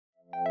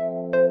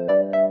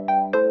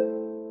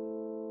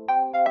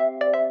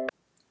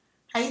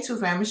YouTube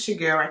fam, it's your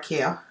girl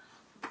Raquel.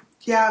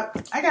 Yeah,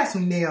 I got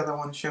some nails I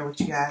want to share with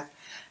you guys.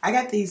 I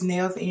got these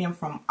nails in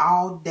from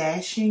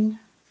ALLDASHING.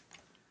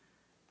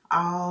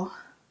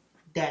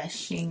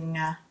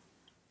 ALLDASHING.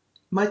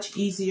 Much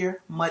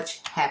easier,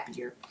 much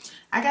happier.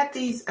 I got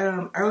these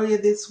earlier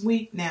this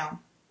week. Now,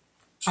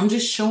 I'm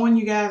just showing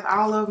you guys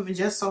all of them. It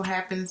just so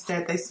happens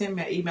that they sent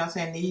me an email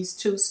saying these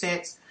 2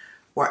 sets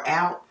were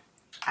out.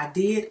 I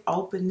did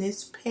open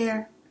this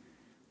pair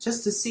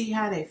just to see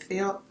how they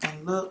felt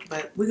and look,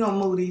 but we're going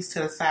to move these to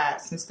the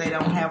side since they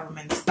don't have them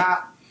in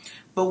stock.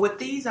 But what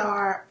these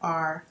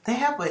are they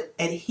have an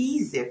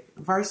adhesive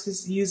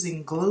versus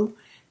using glue.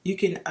 You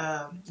can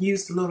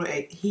use little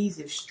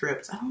adhesive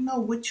strips. I don't know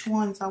which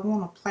ones I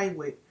want to play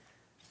with.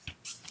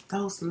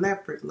 Those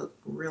leopard look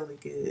really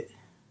good.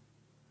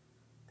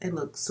 They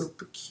look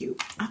super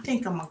cute. I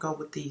think I'm going to go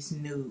with these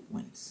nude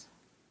ones.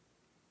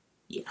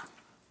 Yeah,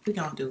 we're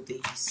going to do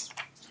these.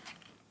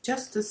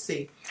 Just to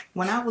see.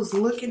 When I was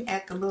looking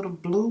at the little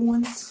blue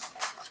ones,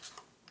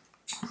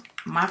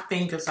 my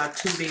fingers are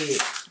too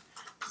big.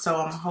 So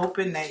I'm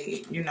hoping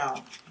they, you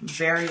know,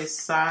 various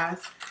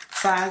sizes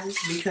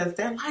because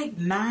they're like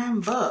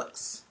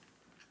 $9.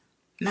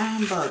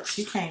 $9.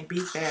 You can't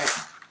beat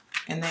that.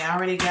 And they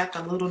already got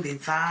the little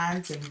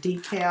designs and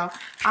decal.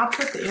 I'll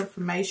put the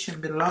information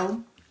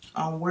below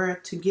on where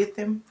to get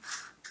them.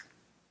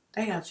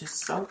 They are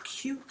just so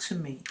cute to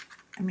me.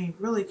 I mean,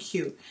 really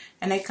cute.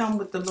 And they come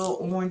with the little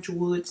orange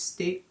wood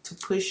stick to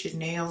push your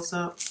nails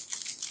up.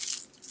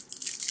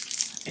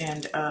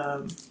 And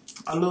a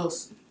little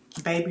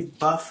baby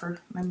buffer.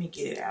 Let me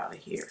get it out of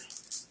here.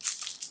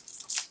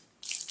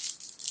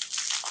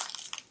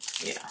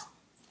 Yeah.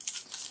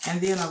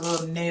 And then a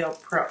little nail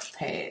prep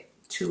pad.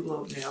 2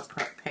 little nail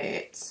prep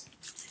pads.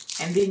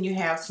 And then you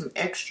have some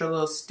extra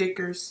little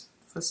stickers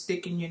for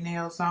sticking your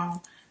nails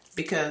on.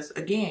 Because,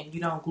 again,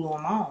 you don't glue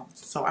them on.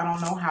 So, I don't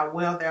know how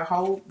well they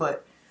hold,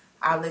 but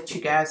I'll let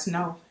you guys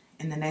know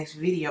in the next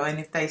video. And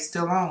if they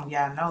still on,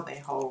 y'all know they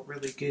hold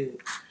really good.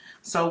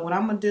 So, what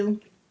I'm going to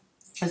do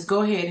is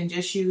go ahead and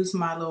just use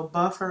my little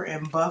buffer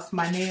and buff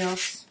my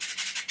nails.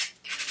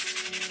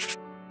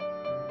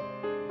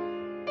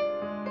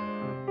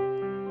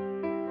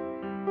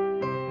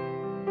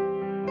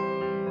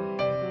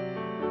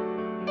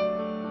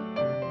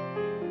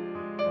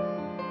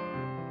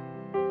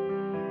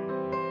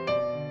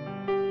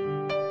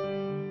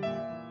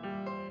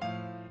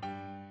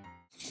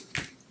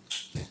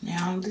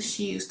 Now I'm just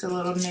use the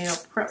little nail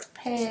prep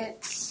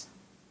pads.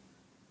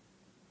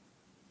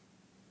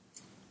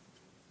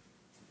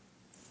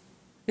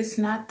 It's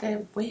not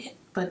that wet,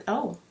 but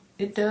oh,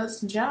 it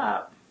does the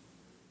job.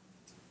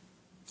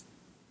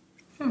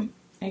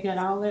 They got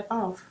all that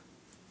off.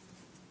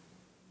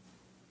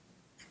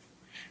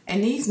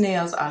 And these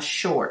nails are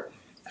short.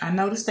 I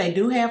noticed they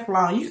do have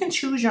long. You can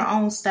choose your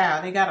own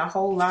style. They got a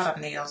whole lot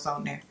of nails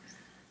on there.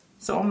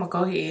 So I'm going to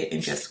go ahead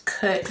and just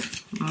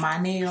cut my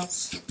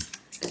nails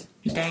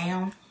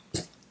down.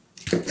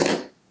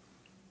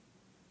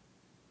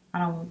 I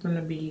don't want them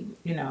to be,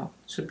 you know,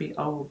 to be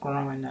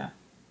overgrowing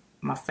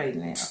my fake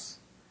nails.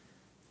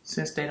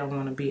 Since they don't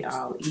want to be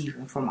all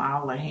even from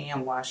all the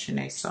hand washing.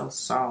 They so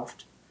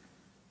soft.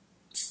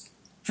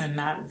 And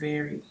not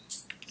very,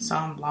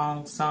 some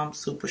long, some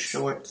super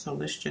short. So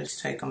let's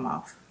just take them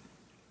off.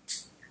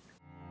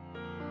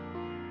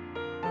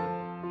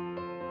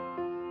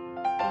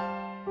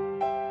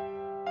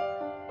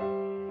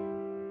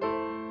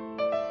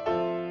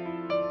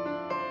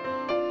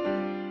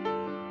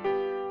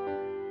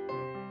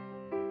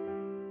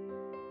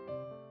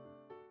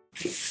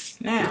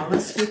 Now,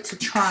 let's get to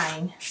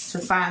trying to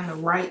find the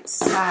right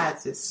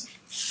sizes.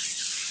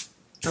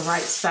 The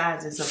right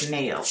sizes of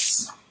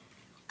nails.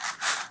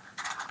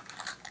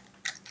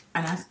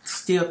 And I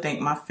still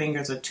think my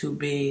fingers are too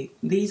big.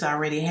 These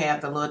already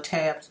have the little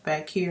tabs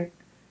back here.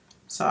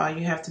 So all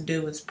you have to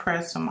do is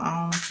press them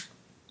on.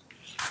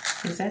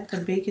 Is that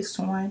the biggest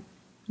one?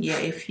 Yeah,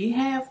 if you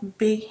have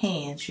big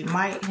hands, you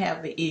might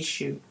have an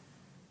issue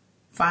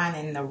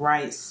finding the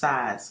right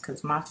size.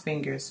 Because my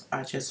fingers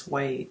are just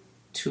way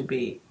too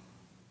big.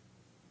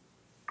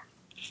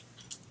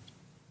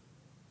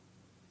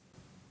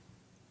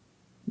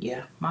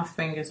 Yeah, my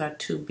fingers are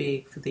too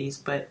big for these,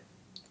 but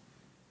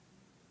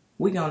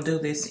we're going to do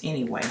this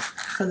anyway.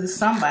 Because there's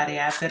somebody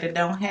out there that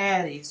don't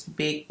have these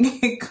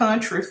big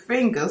country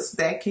fingers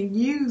that can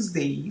use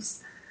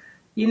these.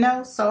 You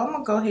know, so I'm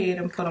going to go ahead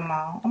and put them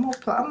on. I'm going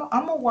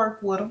to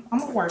work with them. I'm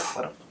going to work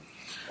with them.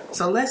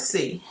 So let's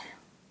see.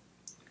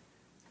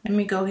 Let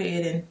me go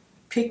ahead and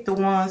pick the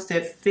ones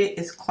that fit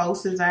as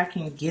close as I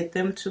can get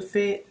them to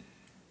fit.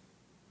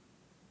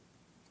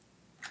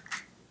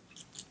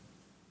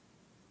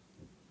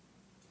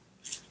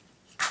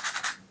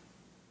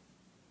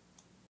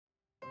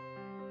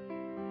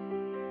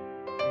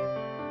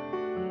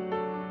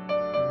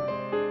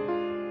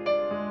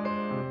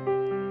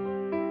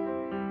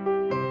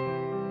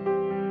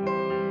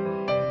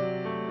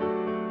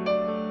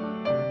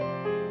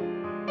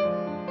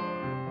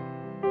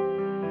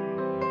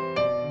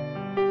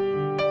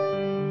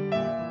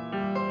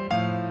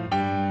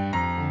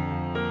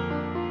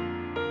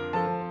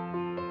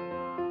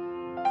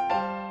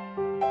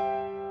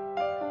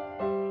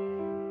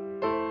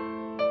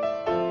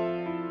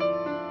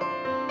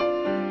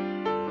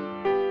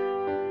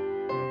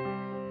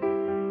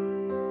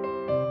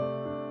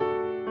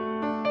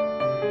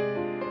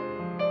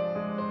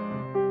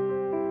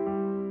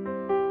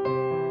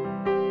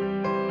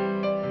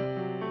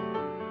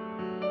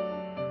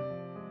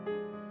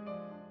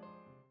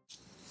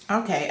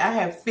 Okay, I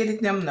have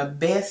fitted them the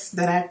best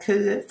that I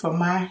could for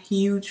my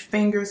huge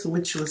fingers,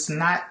 which was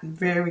not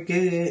very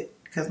good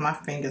because my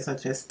fingers are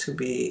just too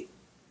big.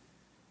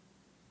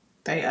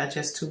 They are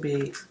just too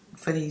big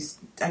for these.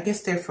 I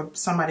guess they're for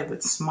somebody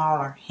with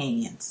smaller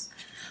hands.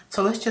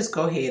 So let's just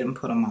go ahead and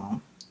put them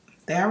on.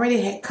 They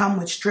already come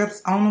with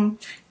strips on them,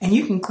 and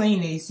you can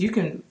clean these. You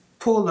can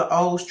pull the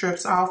old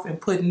strips off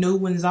and put new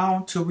ones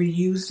on to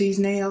reuse these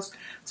nails.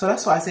 So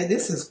that's why I said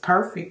this is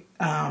perfect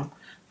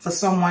for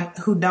someone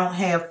who don't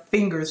have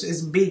fingers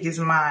as big as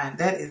mine.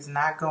 That is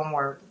not going to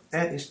work.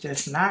 That is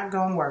just not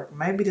going to work.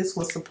 Maybe this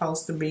was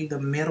supposed to be the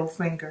middle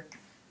finger,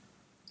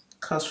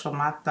 because for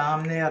my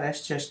thumbnail,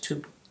 that's just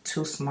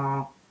too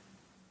small.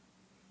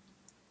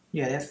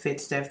 Yeah, that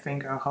fits that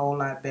finger a whole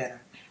lot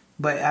better.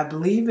 But I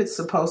believe it's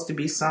supposed to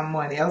be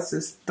someone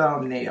else's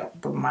thumbnail.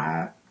 But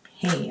my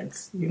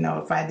hands, you know,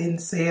 if I didn't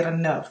say it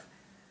enough,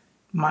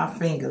 my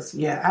fingers.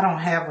 Yeah, I don't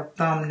have a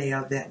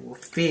thumbnail that will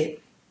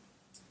fit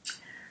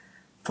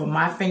for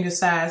my finger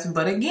size.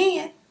 But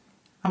again,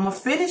 I'm going to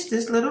finish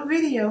this little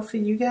video for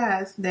you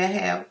guys that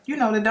have, you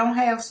know, that don't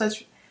have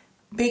such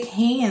big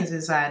hands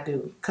as I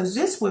do. Because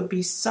this would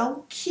be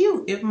so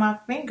cute if my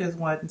fingers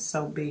wasn't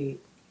so big.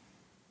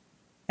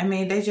 I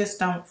mean, they just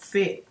don't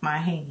fit my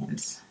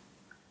hands.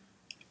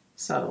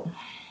 So,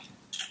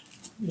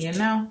 you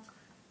know,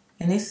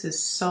 and this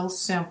is so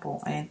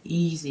simple and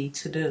easy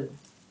to do.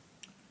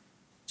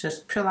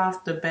 Just peel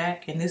off the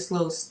back, and this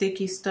little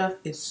sticky stuff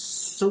is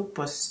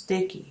super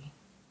sticky.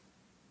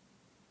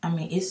 I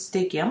mean, it's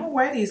sticky. I'm going to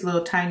wear these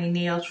little tiny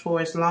nails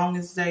for as long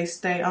as they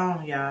stay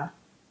on, y'all.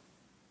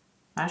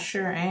 I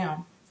sure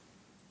am.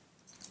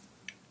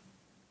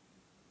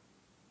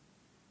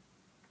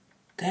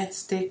 That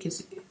stick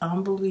is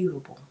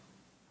unbelievable.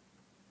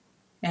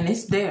 And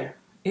it's there.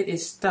 It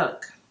is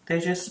stuck. They're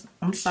just,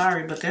 I'm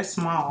sorry, but they're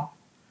small.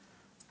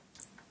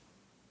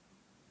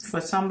 For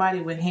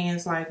somebody with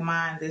hands like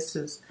mine,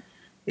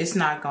 it's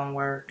not going to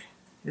work.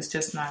 It's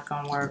just not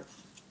going to work.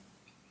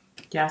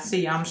 Y'all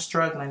see, I'm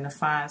struggling to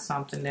find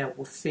something that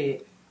will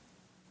fit.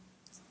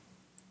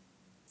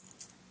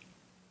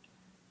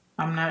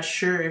 I'm not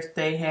sure if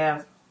they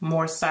have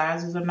more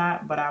sizes or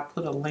not, but I'll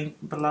put a link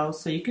below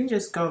so you can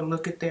just go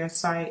look at their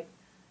site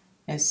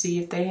and see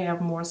if they have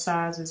more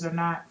sizes or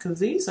not, because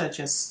these are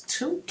just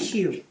too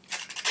cute.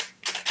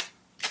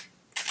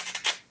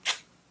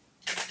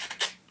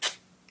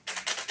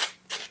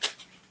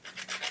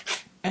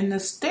 And the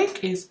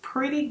stick is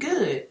pretty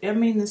good. I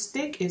mean, the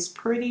stick is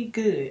pretty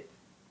good.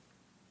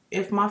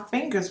 If my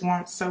fingers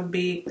weren't so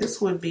big, this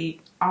would be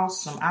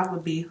awesome. I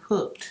would be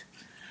hooked.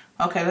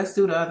 Okay, let's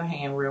do the other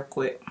hand real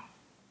quick.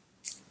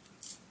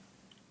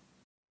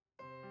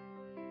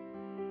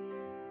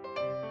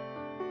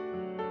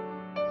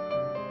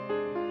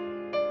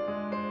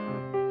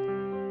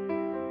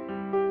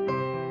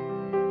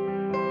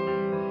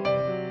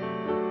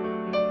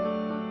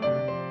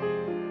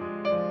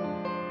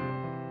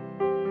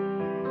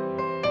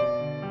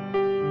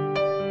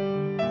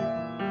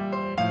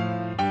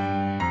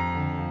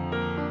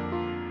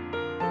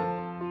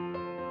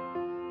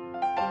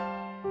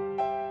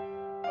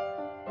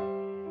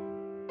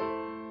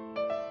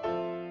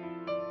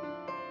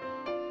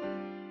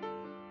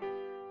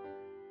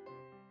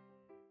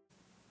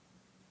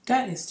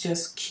 That is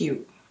just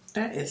cute.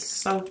 That is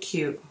so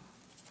cute.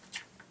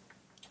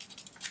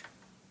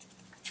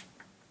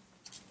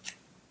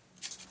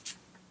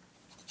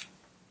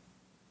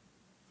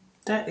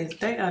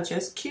 They are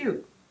just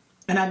cute.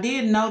 And I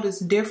did notice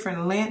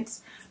different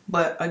lengths,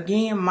 but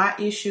again, my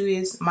issue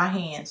is my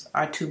hands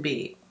are too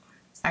big.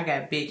 I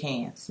got big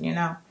hands, you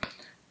know.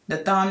 The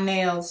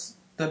thumbnails,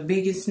 the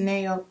biggest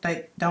nail,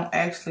 they don't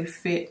actually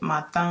fit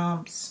my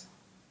thumbs.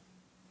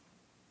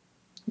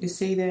 You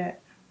see that?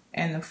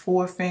 And the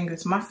four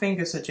fingers, my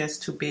fingers are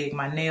just too big.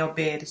 My nail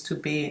bed is too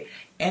big.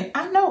 And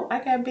I know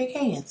I got big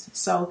hands.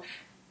 So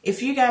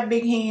if you got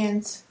big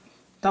hands,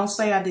 don't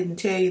say I didn't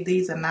tell you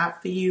these are not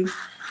for you.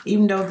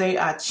 Even though they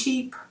are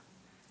cheap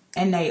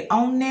and they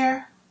on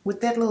there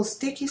with that little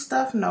sticky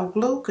stuff, no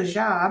glue. Because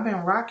y'all, I've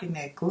been rocking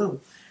that glue.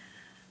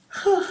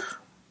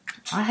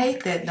 I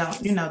hate that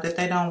that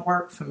they don't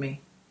work for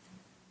me.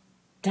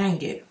 Dang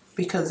it.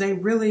 Because they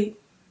really,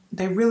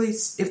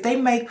 if they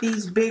make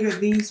these bigger,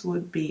 these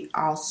would be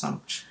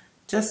awesome.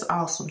 Just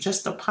awesome.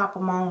 Just to pop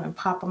them on and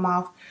pop them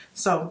off.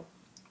 So,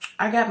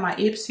 I got my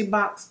IPSY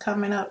box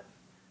coming up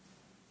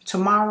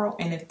tomorrow.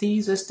 And if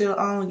these are still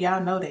on,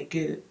 y'all know they're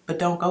good. But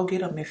don't go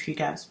get them if you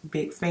got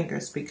big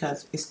fingers,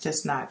 because it's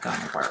just not going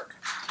to work.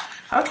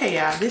 Okay,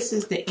 y'all. This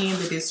is the end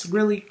of this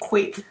really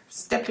quick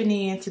stepping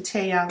in to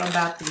tell y'all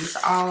about these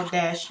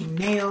ALLDASHING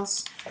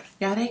nails.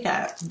 Y'all, they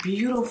got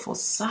beautiful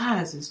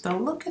sizes, though.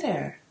 Look at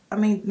her. I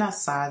mean, not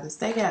sizes.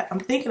 I'm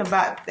thinking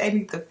about they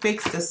need to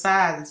fix the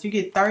sizes. You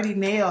get 30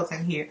 nails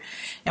in here.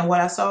 And what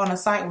I saw on the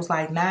site was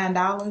like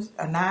 $9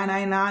 or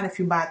 $9.99. If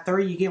you buy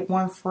 3, you get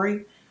 1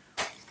 free.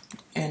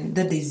 And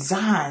the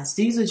designs,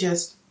 these are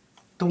just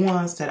the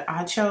ones that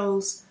I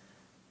chose.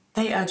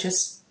 They are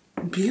just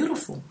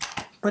beautiful.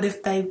 But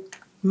if they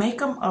make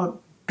them a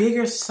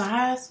bigger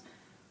size,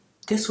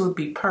 this would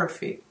be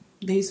perfect.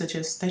 these are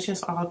they're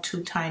just all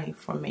too tiny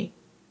for me.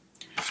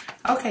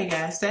 Okay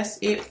guys, that's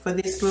it for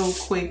this little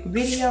quick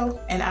video,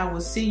 and I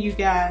will see you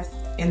guys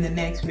in the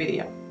next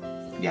video.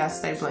 Y'all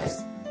stay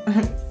blessed.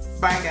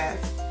 Bye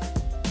guys.